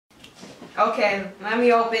Okay, let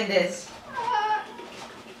me open this.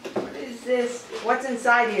 What is this? What's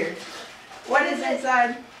inside here? What is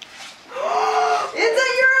inside? It's a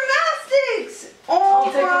Euromastics! Oh,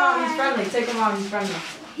 take him out, he's friendly. Take him out, he's friendly.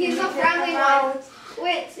 He's a friendly one.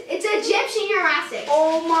 Wait, it's an Egyptian Euromastix.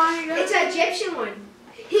 Oh my god. It's an Egyptian one.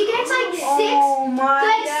 He gets like God.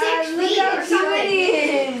 6 feet or something.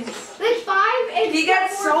 It is. Like 5 He ggot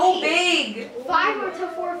so big. 5 or to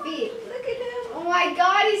 4 feet. Look at him. Oh my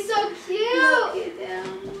god, he's so cute. Look at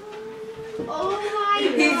him. Oh my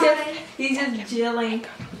god. He's just chilling.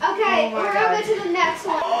 Okay, Oh my we're God. gonna go to the next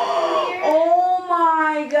one. Here. Oh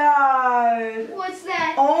my god. What's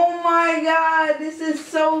that? Oh my god. This is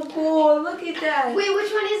so cool. Look at that. Wait,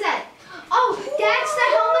 which one is that? Oh, that's the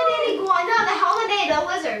helmeted iguana. No, the helmeted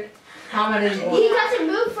lizard. How many is He one? doesn't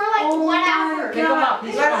move for like 1 hour. Pick him up,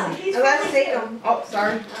 he's friendly. Let's take him. Oh,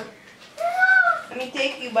 sorry. Let me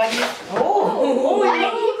take you, buddy. Oh. What? He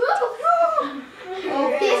moved.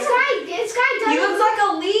 This guy doesn't. He looks like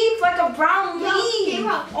a leaf, like a brown leaf.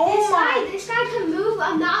 Gabriel, Oh this guy can move,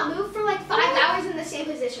 not move for like 5 hours in the same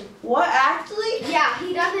position. What, actually? Yeah,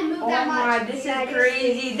 he doesn't move that Oh much. my, this is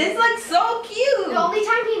crazy. This looks so cute. The only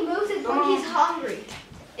time he moves is when he's hungry,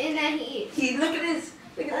 and then he eats. Look at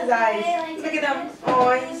his eyes. Look at him.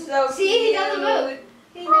 Oh, he's so cute. See, he doesn't move.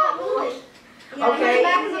 He's not moving. Okay.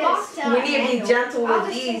 Back in the box. We need to be gentle I'll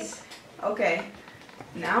with just these. Okay.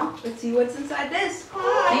 Now, let's see what's inside this.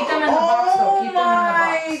 Keep them in the box though. Keep them in the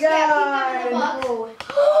box. Oh my Yeah, keep them in the god. box.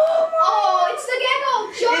 Oh, it's the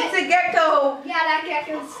gecko. Show It's it. a gecko. Yeah, that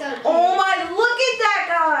gecko is so cute. Oh my, look at that,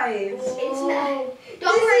 guys. It's not. This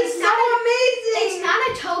Don't worry, is it's so not. amazing. It's not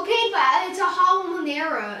a tokay, but it's a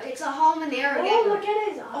Hallmanera. It's a Hallmanera gecko. Look at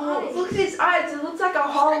his eyes. Oh, look at his eyes. It looks like a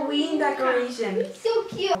Halloween decoration. So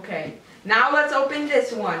cute. Okay. Now let's open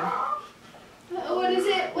this one. What is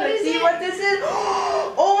it? What Let's is see it? what this is.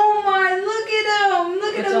 Oh my, look at him.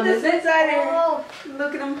 Look at Which him. one This is it? inside here. Oh,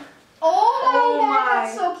 Look at him. oh Oh my God, my.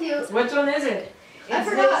 that's so cute. Which one is it? I It's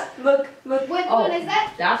forgot. this. Look. What Oh. one is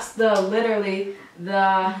that? That's literally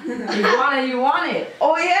the you want it.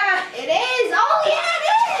 Oh yeah. It is. Oh yeah, it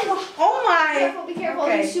is. Oh Be my. careful, be careful.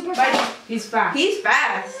 Okay. He's super But fast. He's fast. He's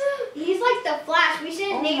fast. He's like the Flash. We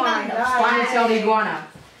should Oh name my him the God. Spiny Flash. tailed iguana.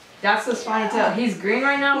 That's the spiny tail. He's green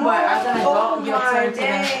right now, but as an Oh adult, he'll my turn to the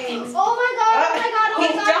dang. Oh my God! Oh my God! Oh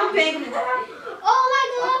He's my God! jumping. Oh my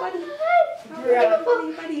God!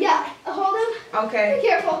 Yeah, hold him. Be Okay.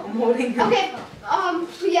 careful. I'm holding him. Okay.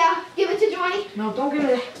 Yeah. Give it to Johnny. No, don't give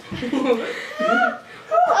it. Oh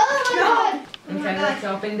my God! Oh my Okay, God! let's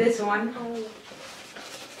open this one. Oh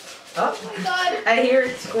Oh, my God! I hear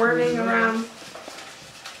it squirming around.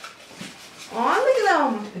 Oh, look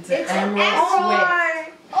at him. It's an It's an emerald Oh emerald. squid. my.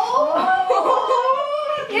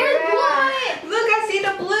 Oh! There's blue on it. Look, I see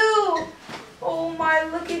the blue. Oh my,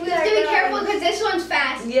 look at We that. have to be guys. careful because this one's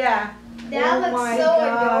fast. Yeah. That Oh looks my so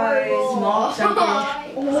God. adorable. Small, chunky.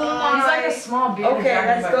 Oh He's my. like a small bearded Okay, dragon,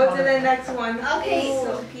 let's but go to colored. the next one. Okay.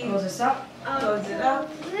 So cute. Close this up. Close it up.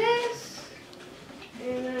 This.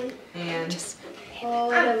 And then. And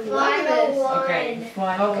Oh, I the love final this. one. Okay.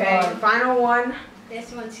 Final okay, one. final one.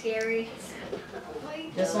 This one's scary.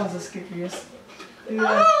 This one's the scariest.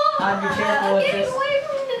 Oh! I'd be careful with Get this. away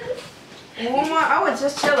from this. Oh my, I was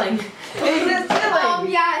just chilling. It's just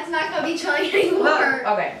chilling. Yeah, it's not gonna be chilling anymore.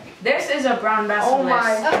 Okay. This is a brown basilisk. Oh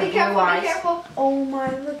my. Oh, be careful, Blue be eyes. careful. Oh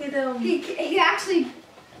my, look at him. He actually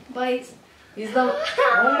bites. He's the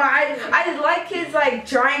Oh my, I like his like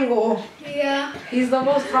triangle. Yeah. he's the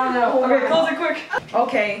most fun. Oh Okay, my. close it quick.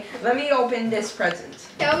 Okay, let me open this present.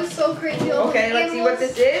 That was so crazy. Okay, let's see what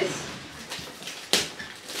this is.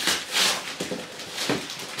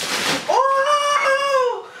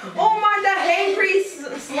 Oh! Oh my, the Hey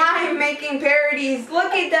Priest slime making parodies.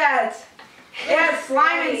 Look at that. It has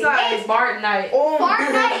slime inside. Bart Night. Oh Fart my.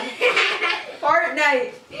 night. Fart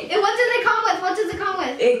night. And what does it come with? What does it come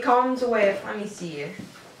with? It comes with, let me see.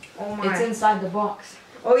 Oh my. It's inside the box.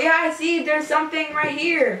 Oh yeah, I see there's something right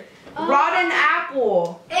here. Oh. Rotten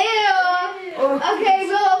apple. Ew. Oh. Okay,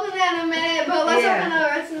 we'll open that in a minute, but let's Yeah. open the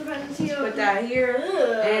rest of the presents here. Put that here.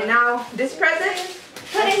 And now this present.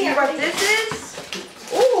 Put Let's it see here. what this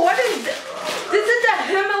is. Ooh, what is this? This is the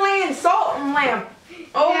Himalayan salt lamp.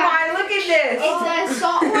 Oh Yeah. my, look at this. It's a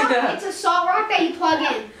salt rock. It's a salt rock that you plug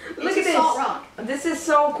in. Look It's at a this. salt rock. This is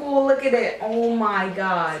so cool. Look at it. Oh my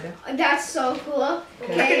god. That's so cool. I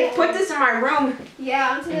Okay. can put this in my room. Yeah,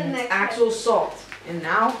 on to the And next it's actual salt. And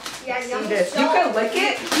now, Yeah, see yummy this. You salt. can lick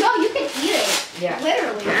it. No, you can eat it. Yeah.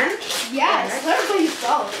 Literally. Can? Yeah, it's literally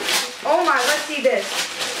salt. Oh my, let's see this.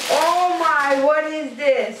 Oh my, what is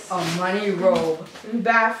this? A money robe.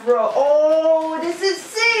 Bathrobe. Oh, this is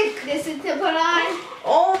sick. This is to put on.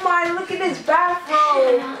 Oh my, look at this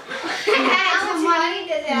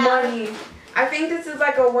money. I think this is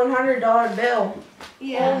like a $100 bill.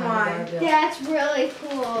 Yeah. Oh my. That's really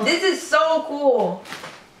cool. This is so cool.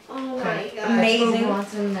 Oh my god. Amazing. Let's move on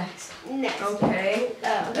to the next. Next. Okay.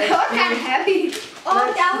 Oh, that kind of heavy. Oh,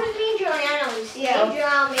 Let's- that was me and Juliano's. Yeah. Me and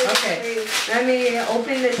Juliano made Okay. it through. Let me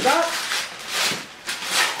open this up.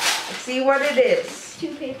 Let's see what it is.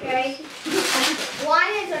 Two papers. Okay.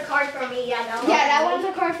 One is a card from me. Yeah, that one. Yeah, that one's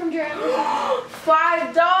a card from Jeremy.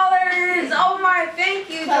 $5. Oh my, thank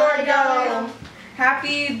you, $5. Georgia.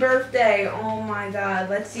 Happy birthday. Oh my God.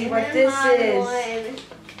 Let's see And what then this my is. one.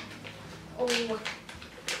 Oh.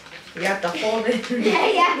 You have to hold it.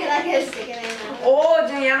 Yeah, because I can stick it in now. Oh,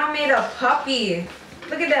 Juliano made a puppy.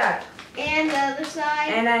 Look at that. And the other side.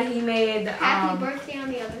 And then he made, Happy birthday on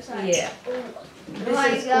the other side. yeah. Oh This my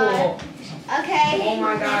is God. cool. Okay. Oh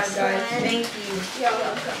my God, next guys. one. Thank you. You're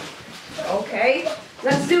welcome. Okay,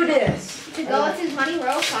 let's do this. To go with his money, we're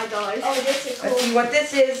all $5. Oh, this is Let's see cool. what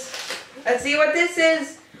this is. Let's see what this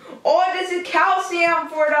is. Oh, this is calcium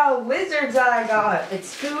for the lizards that I got.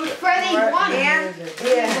 It's food For the iguana. And, The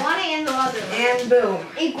yeah. iguana and the other one. And boom.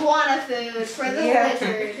 Iguana food for the Yeah.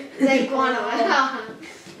 lizard. The iguana.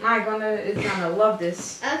 My gonna is gonna love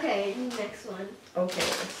this. Okay, next one. Okay,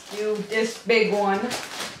 let's do this big one.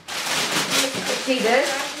 See this?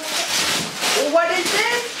 What is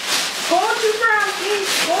this? Gold Trooper on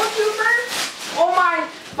piece. Gold Trooper. Oh my,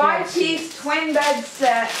 5-piece twin bed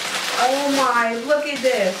set. Oh my, look at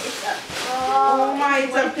this. Oh my,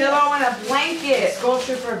 it's a pillow and a blanket. Skull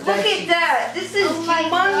Trooper Look at that. This is Oh my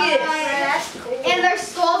humongous. God. That's cool. And there's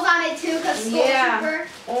skulls on it too, because Skull Yeah. Trooper.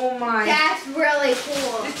 Oh my. That's really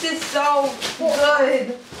cool. This is so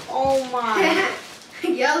good. Oh my.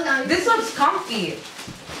 Yo, now This looks comfy.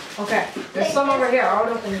 Okay, there's some over here. I'll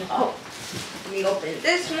open it. Oh, let me open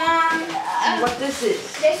this one. See what this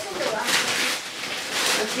is. This is the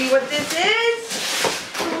last Let's see what this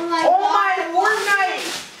is. oh my Oh God. my,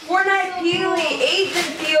 Fortnite Peely,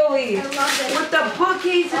 Agent Peely. I love it. With the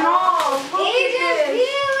bookcase and all. Look Agent at this.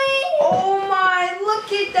 Peely. Oh my,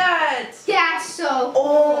 look at that. That's so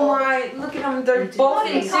Oh my, look at them. They're both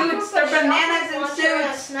in They come suits. from They're a bananas shotgun in launcher and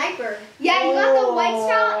a suits. Sniper. Yeah, you got the white Oh.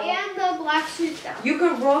 style and the black suit style. You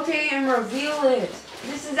could rotate and reveal it.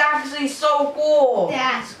 This is actually so cool.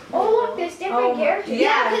 That's cool. Oh, look, there's different Oh, characters. Yeah,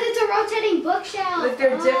 yeah. because it's a rotating bookshelf. Look,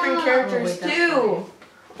 they're different Oh. characters wait, that's too.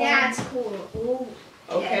 That's cool. Ooh.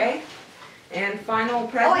 Okay. And final Oh,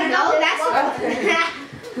 present. I know, that's Okay.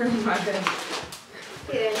 cool. My bad.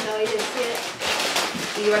 He didn't know, he didn't see it.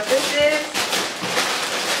 See what this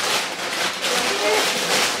is?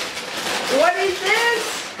 What is this?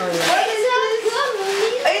 Alright. What is this?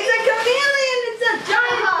 Good. It's a chameleon. It's a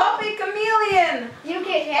giant puppy chameleon. You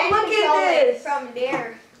can hand Look at control it this. from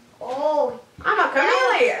there. Oh, I'm a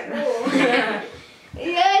chameleon.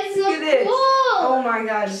 Yeah, it's so Look at this. cool. Oh my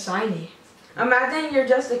god. Shiny. Imagine you're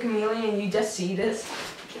just a chameleon and you just see this.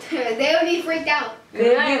 They would be freaked out. They would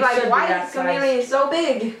be Chameleons like, should be why that is chameleon so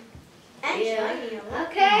big? and Yeah. shiny.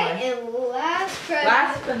 Okay, and last present.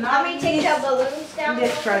 Last but not Let me take least, the balloons down.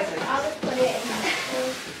 this real quick. present. I'll just put it in.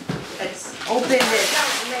 let's open this.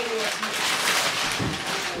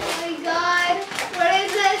 Oh my god. What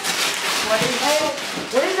is this? What is this?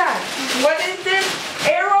 What is that? What is this?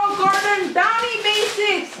 Arrow Garden Bounty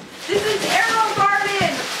Basics. This is Arrow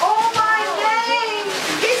Garden. Oh my dang.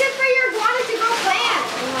 This is for your iguana to grow plants.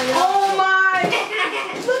 Oh my.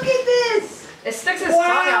 Look at this. It sticks its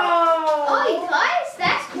tongue out. Oh, he does?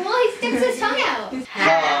 That's cool. He sticks his tongue out.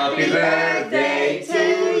 Happy birthday to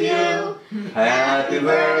you. Happy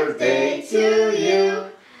birthday to you.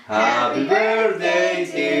 Happy birthday,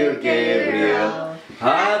 dear Gabriel.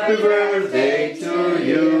 Happy birthday to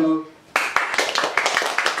you.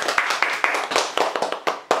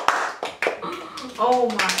 Oh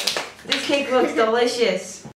my. This cake looks delicious.